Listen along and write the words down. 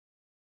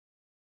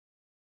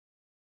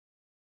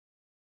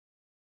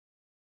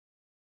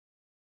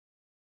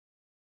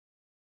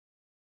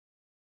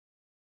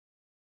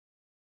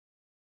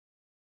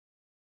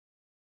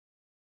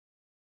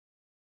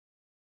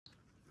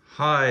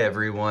Hi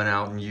everyone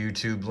out in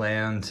YouTube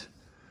land.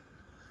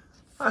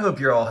 I hope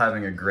you're all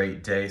having a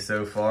great day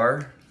so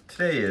far.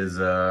 Today is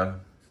the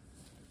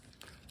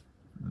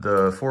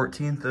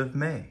 14th of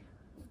May,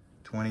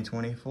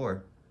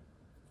 2024.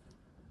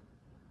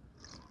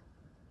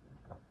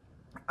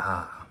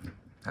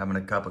 Having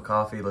a cup of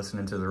coffee,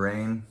 listening to the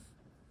rain.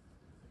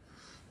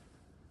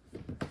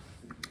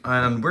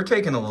 And we're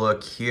taking a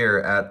look here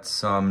at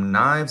some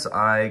knives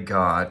I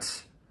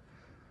got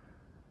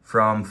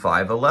from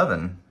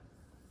 511.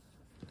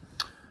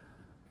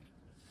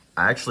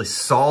 I actually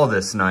saw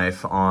this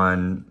knife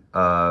on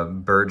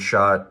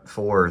Birdshot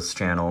 4's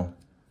channel.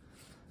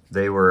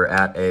 They were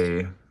at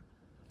a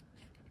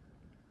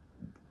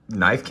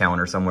knife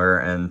counter somewhere,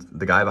 and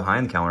the guy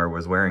behind the counter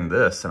was wearing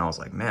this, and I was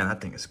like, man,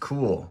 that thing is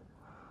cool.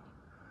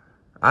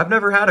 I've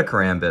never had a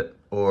karambit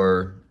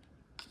or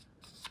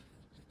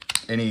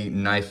any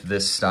knife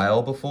this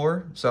style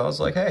before, so I was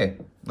like, hey,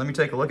 let me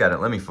take a look at it.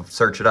 Let me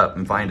search it up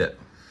and find it.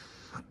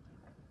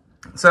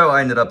 So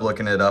I ended up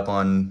looking it up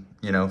on,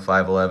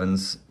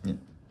 511's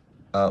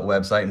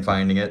website and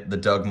finding it, the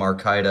Doug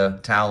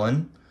Marcaida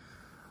Talon.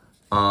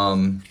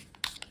 I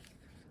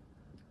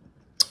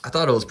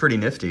thought it was pretty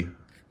nifty.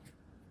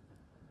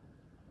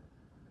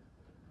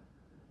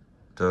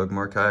 Doug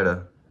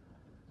Marcaida,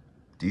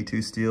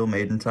 D2 steel,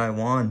 made in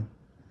Taiwan.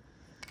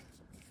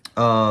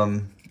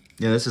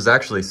 This is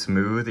actually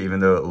smooth,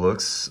 even though it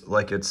looks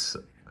like it's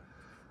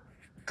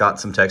got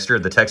some texture.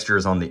 The texture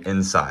is on the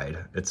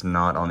inside. It's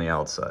not on the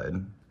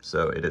outside.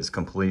 So it is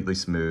completely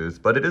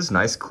smooth, but it is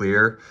nice,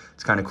 clear.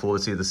 It's kind of cool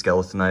to see the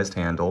skeletonized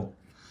handle.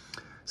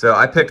 So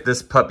I picked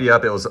this puppy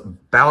up. It was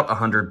about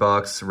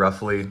 $100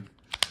 roughly.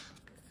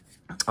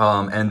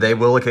 And they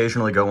will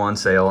occasionally go on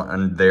sale,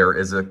 and there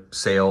is a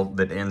sale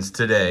that ends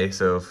today.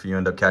 So if you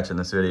end up catching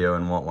this video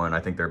and want one, I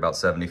think they're about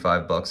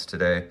 $75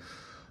 today.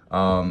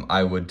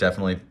 I would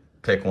definitely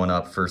pick one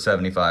up for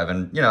 $75.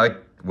 And I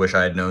wish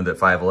I had known that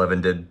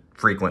 511 did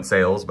frequent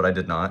sales, but I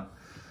did not.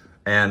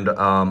 And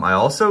I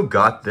also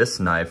got this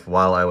knife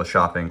while I was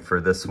shopping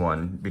for this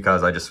one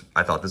because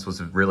I thought this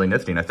was really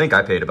nifty. And I think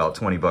I paid about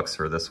 $20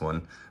 for this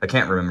one. I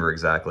can't remember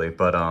exactly,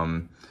 but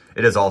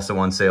it is also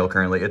on sale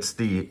currently. It's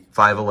the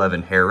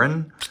 511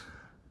 Heron.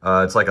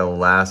 It's like a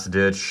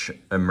last-ditch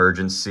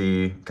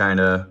emergency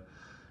kind of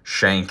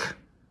shank.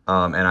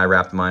 And I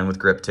wrapped mine with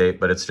grip tape,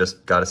 but it's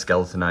just got a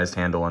skeletonized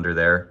handle under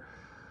there.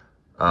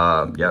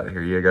 Yeah,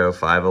 here you go,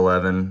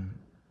 511.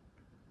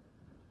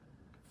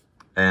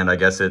 And I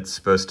guess it's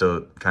supposed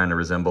to kind of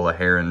resemble a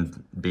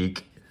heron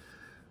beak,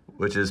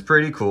 which is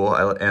pretty cool.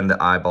 And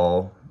the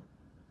eyeball,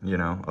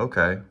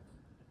 okay.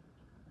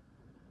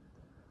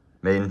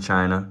 Made in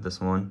China, this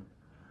one.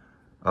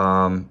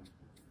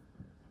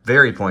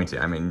 Very pointy.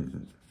 I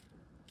mean,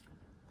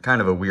 kind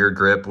of a weird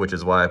grip, which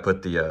is why I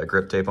put the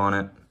grip tape on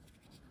it.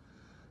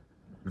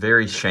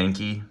 Very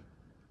shanky.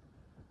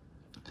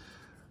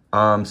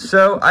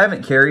 So I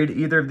haven't carried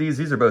either of these.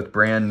 These are both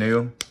brand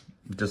new.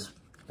 Just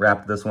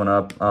wrapped this one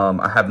up.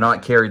 I have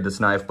not carried this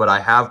knife, but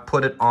I have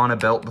put it on a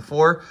belt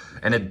before,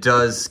 and it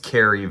does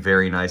carry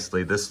very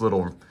nicely. This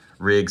little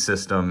rig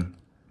system,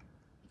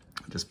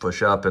 just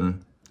push up,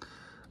 and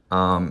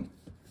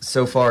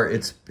so far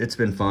it's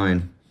been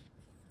fine.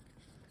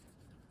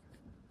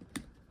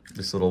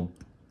 This little,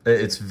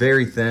 it's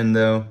very thin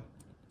though.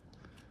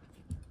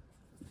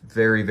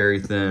 Very, very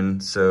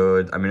thin.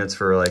 So, I mean, it's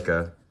for like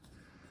a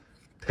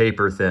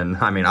paper thin.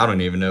 I mean, I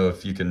don't even know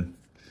if you can,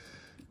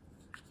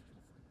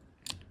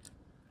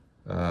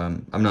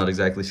 I'm not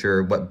exactly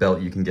sure what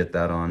belt you can get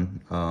that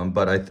on,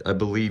 but I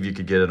believe you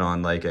could get it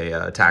on like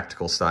a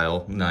tactical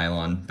style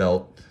nylon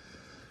belt.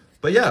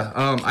 But yeah,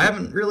 I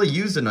haven't really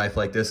used a knife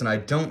like this, and I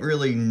don't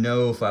really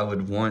know if I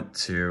would want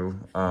to.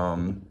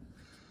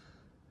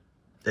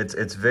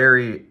 It's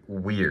very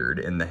weird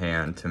in the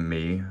hand to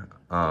me.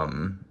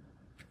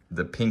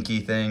 The pinky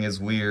thing is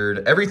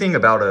weird. Everything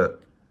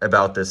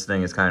about this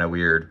thing is kind of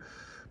weird.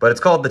 But it's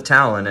called the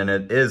Talon, and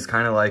it is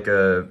kind of like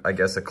I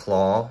guess a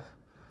claw.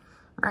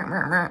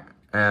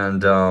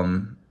 And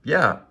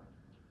yeah,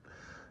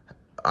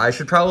 I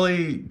should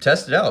probably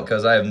test it out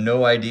because I have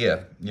no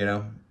idea,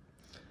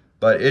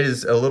 But it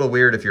is a little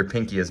weird if your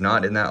pinky is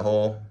not in that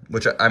hole,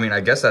 which, I mean,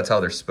 I guess that's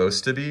how they're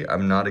supposed to be.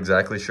 I'm not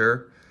exactly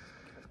sure.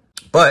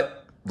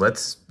 But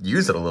let's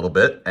use it a little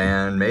bit,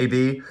 and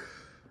maybe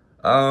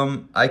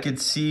I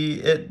could see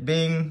it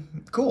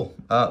being cool.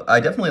 I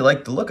definitely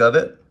like the look of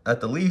it.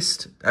 At the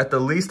least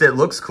it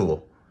looks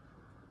cool.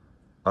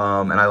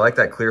 And I like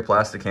that clear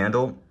plastic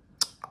handle.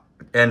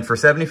 And for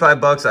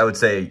 $75, I would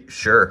say,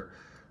 sure.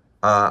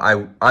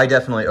 I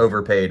definitely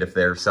overpaid if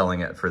they're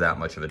selling it for that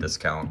much of a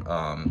discount.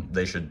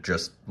 They should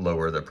just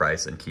lower the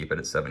price and keep it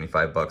at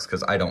 $75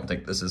 because I don't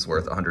think this is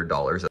worth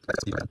 $100.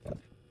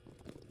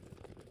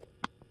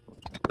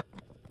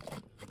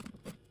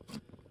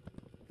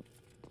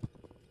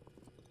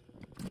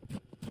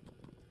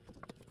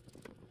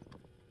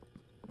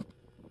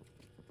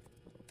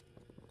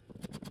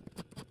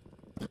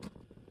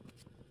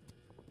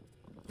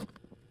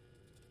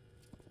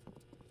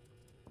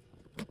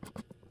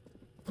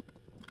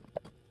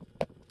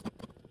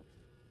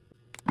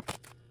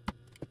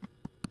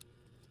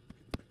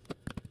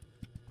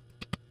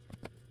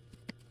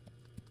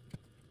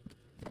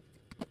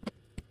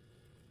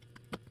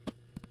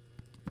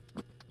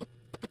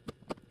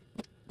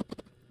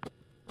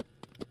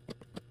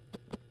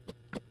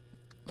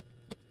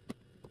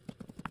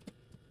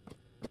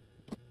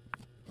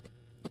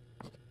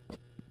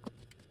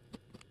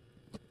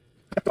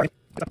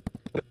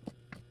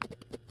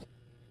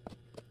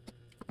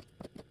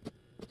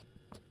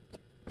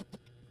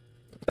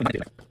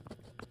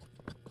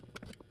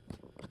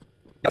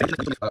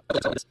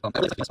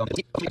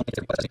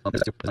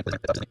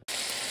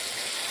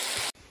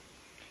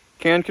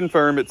 Can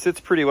confirm it sits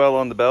pretty well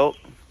on the belt.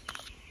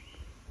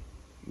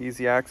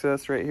 Easy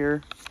access right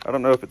here. I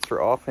don't know if it's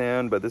for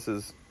offhand, but this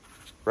is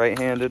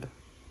right-handed.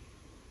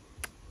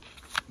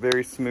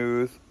 Very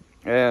smooth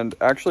and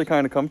actually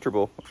kind of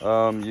comfortable.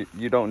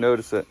 You don't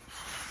notice it.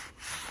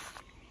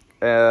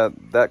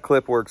 That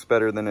clip works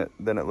better than it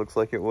looks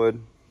like it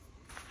would.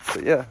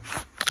 But yeah,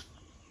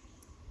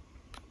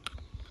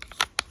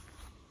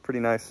 pretty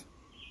nice.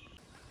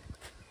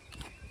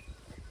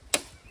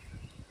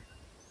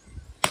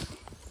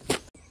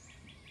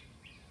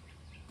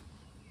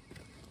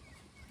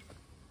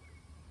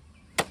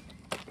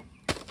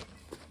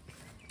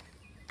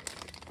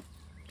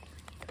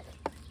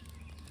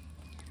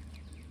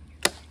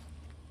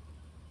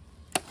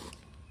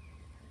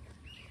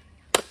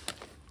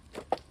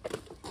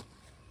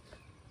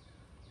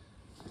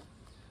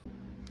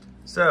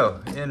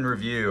 So, in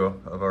review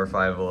of our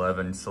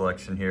 511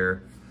 selection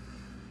here,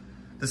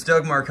 this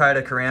Doug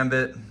Marcaida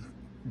Karambit,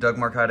 Doug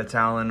Marcaida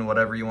Talon,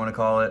 whatever you want to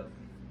call it.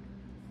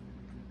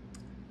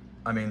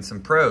 I mean, some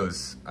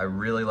pros. I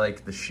really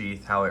like the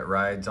sheath, how it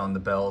rides on the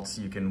belt.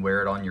 You can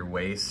wear it on your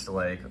waist,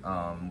 like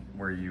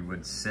where you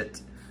would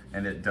sit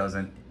and it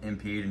doesn't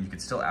impede, and you can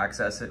still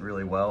access it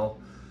really well.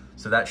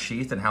 So that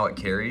sheath and how it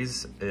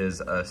carries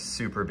is a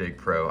super big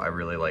pro. I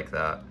really like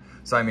that.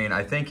 So, I mean,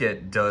 I think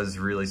it does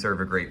really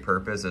serve a great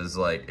purpose, as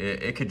like,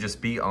 it could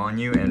just be on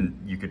you and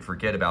you could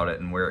forget about it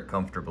and wear it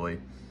comfortably,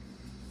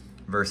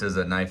 versus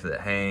a knife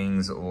that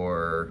hangs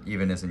or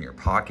even is in your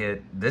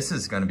pocket. This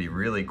is gonna be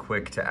really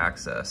quick to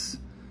access.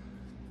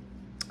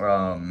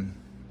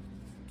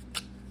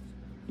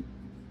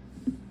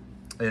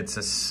 It's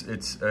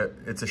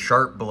a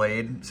sharp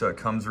blade, so it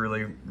comes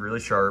really, really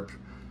sharp.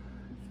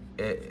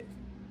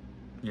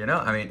 You know,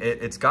 I mean,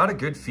 it's got a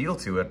good feel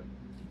to it.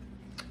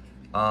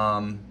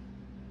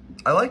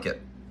 I like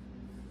it.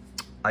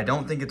 I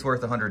don't think it's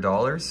worth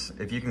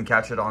 $100. If you can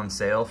catch it on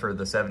sale for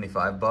the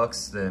 75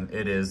 bucks, then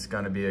it is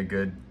gonna be a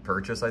good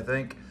purchase, I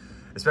think.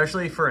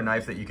 Especially for a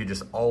knife that you could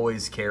just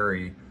always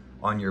carry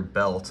on your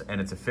belt, and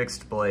it's a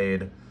fixed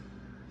blade.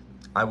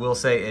 I will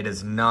say it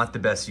is not the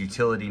best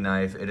utility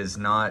knife. It is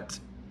not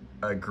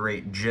a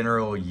great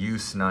general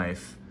use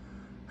knife.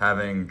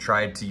 Having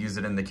tried to use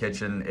it in the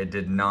kitchen, it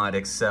did not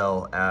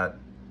excel at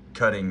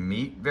cutting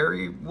meat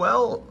very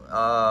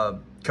well.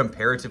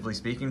 Comparatively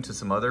speaking to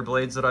some other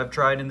blades that I've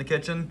tried in the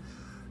kitchen,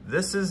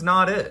 this is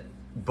not it.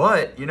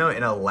 But, you know,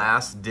 in a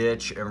last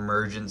ditch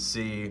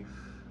emergency,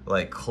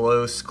 like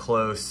close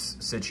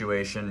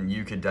situation,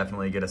 you could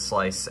definitely get a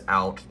slice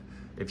out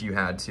if you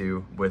had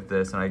to with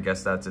this. And I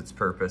guess that's its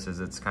purpose,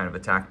 is it's kind of a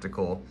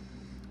tactical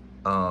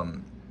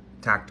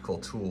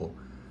tool.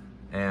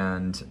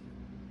 And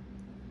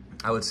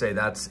I would say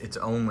that's its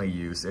only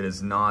use. It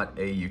is not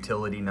a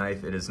utility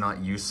knife. It is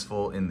not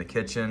useful in the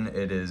kitchen.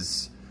 It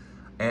is,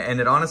 and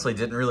it honestly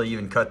didn't really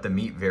even cut the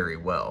meat very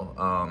well,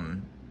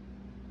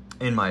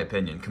 in my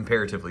opinion,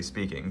 comparatively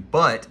speaking.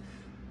 But,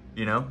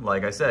 you know,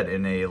 like I said,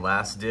 in a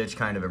last ditch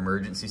kind of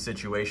emergency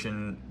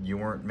situation you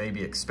weren't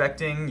maybe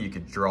expecting, you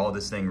could draw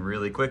this thing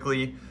really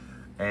quickly,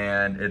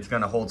 and it's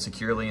gonna hold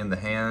securely in the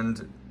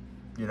hand,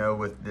 you know,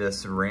 with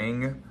this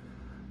ring.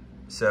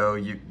 So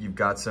you've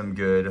got some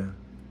good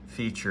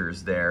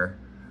features there.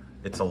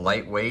 It's a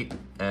lightweight,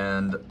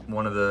 and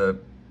one of the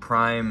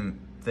prime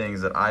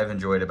things that I've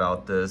enjoyed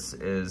about this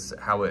is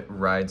how it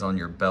rides on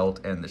your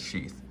belt and the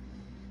sheath.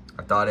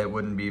 I thought it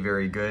wouldn't be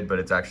very good, but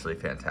it's actually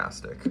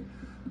fantastic.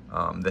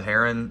 The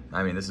Heron,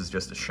 I mean, this is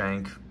just a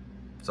shank.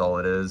 That's all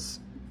it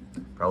is.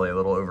 Probably a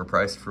little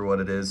overpriced for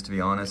what it is, to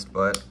be honest,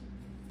 but,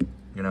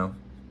 you know,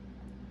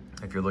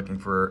 if you're looking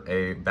for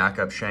a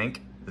backup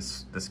shank,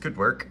 this could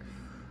work.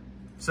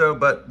 So,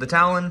 but the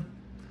Talon,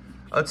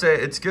 I'd say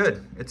it's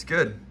good. It's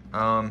good.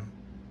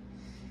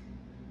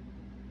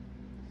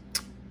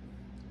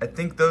 I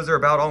think those are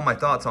about all my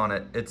thoughts on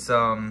it. It's,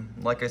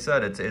 like I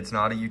said, it's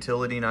not a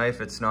utility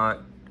knife. It's not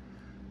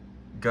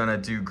gonna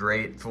do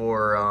great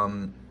for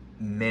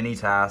many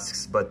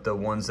tasks, but the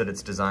ones that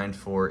it's designed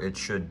for, it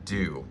should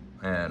do.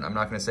 And I'm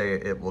not gonna say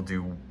it will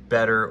do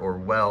better or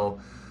well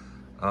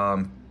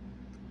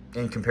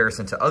in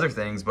comparison to other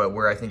things, but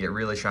where I think it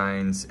really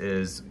shines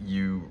is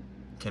you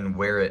can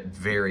wear it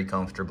very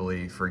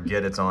comfortably,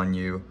 forget it's on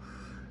you,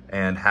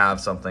 and have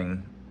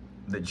something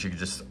that you could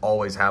just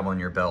always have on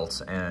your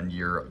belt, and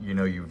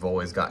you've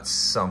always got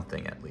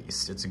something at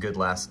least. It's a good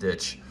last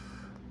ditch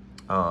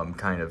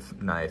kind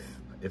of knife,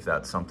 if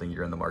that's something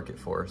you're in the market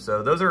for.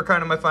 So those are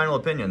kind of my final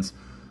opinions.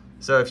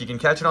 So if you can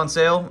catch it on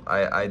sale,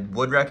 I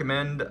would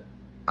recommend.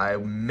 I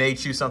may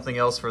choose something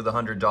else for the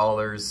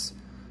 $100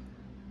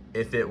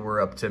 if it were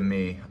up to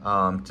me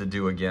to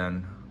do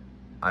again.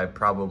 I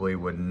probably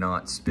would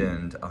not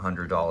spend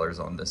 $100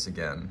 on this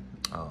again.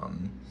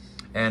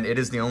 And it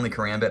is the only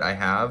karambit I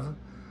have,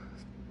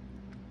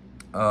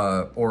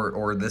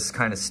 or this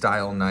kind of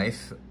style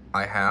knife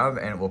I have,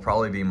 and it will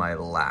probably be my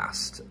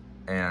last.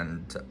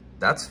 And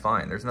that's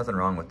fine. There's nothing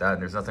wrong with that.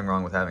 And there's nothing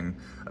wrong with having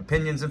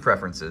opinions and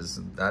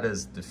preferences. That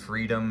is the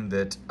freedom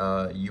that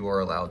you are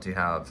allowed to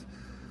have.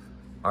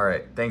 All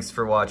right, thanks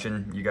for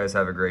watching. You guys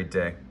have a great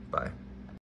day. Bye.